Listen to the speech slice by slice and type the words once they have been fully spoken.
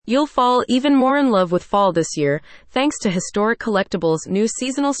You'll fall even more in love with fall this year, thanks to Historic Collectibles' new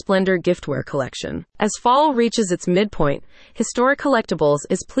Seasonal Splendor giftware collection. As fall reaches its midpoint, Historic Collectibles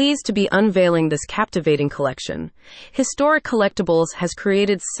is pleased to be unveiling this captivating collection. Historic Collectibles has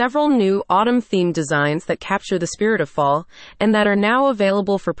created several new autumn-themed designs that capture the spirit of fall, and that are now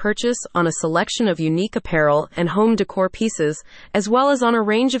available for purchase on a selection of unique apparel and home decor pieces, as well as on a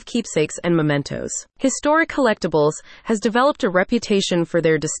range of keepsakes and mementos. Historic Collectibles has developed a reputation for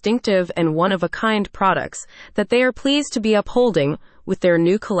their distinctive and one-of-a-kind products that they are pleased to be upholding with their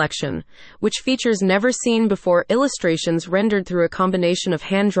new collection, which features never-seen-before illustrations rendered through a combination of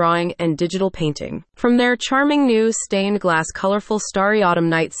hand-drawing and digital painting. From their charming new stained-glass colorful Starry Autumn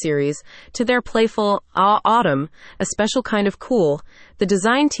Night series to their playful Autumn, a special kind of cool, the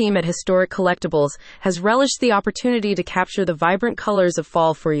design team at Historic Collectibles has relished the opportunity to capture the vibrant colors of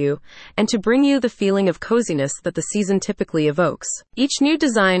fall for you and to bring you the feeling of coziness that the season typically evokes. Each new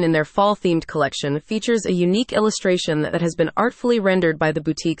design in their fall-themed collection features a unique illustration that has been artfully rendered by the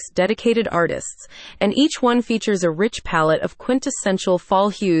boutique's dedicated artists, and each one features a rich palette of quintessential fall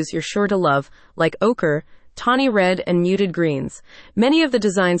hues you're sure to love, like ochre, tawny red, and muted greens. Many of the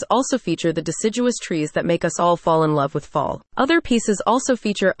designs also feature the deciduous trees that make us all fall in love with fall. Other pieces also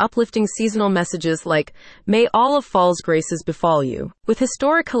feature uplifting seasonal messages like, "May all of fall's graces befall you." With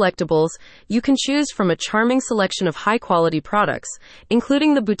Historic Collectibles, you can choose from a charming selection of high-quality products,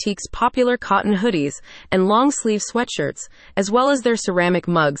 including the boutique's popular cotton hoodies and long-sleeve sweatshirts, as well as their ceramic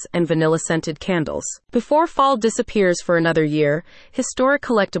mugs and vanilla-scented candles. Before fall disappears for another year, Historic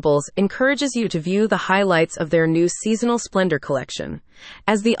Collectibles encourages you to view the highlights of their new Seasonal Splendor collection.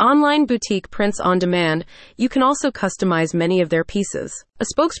 As the online boutique prints on demand, you can also customize many of their pieces. A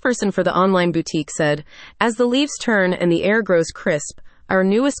spokesperson for the online boutique said, "As the leaves turn and the air grows crisp, our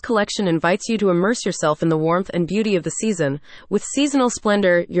newest collection invites you to immerse yourself in the warmth and beauty of the season. With Seasonal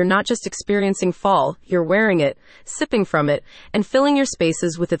Splendor, you're not just experiencing fall, you're wearing it, sipping from it, and filling your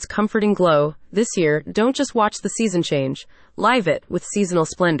spaces with its comforting glow. This year, don't just watch the season change. Live it with Seasonal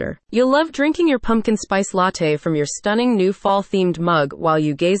Splendor." You'll love drinking your pumpkin spice latte from your stunning new fall-themed mug while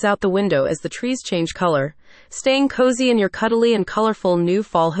you gaze out the window as the trees change color, staying cozy in your cuddly and colorful new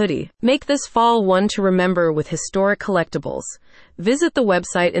fall hoodie. Make this fall one to remember with Historic Collectibles. Visit the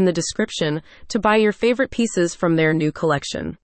website in the description to buy your favorite pieces from their new collection.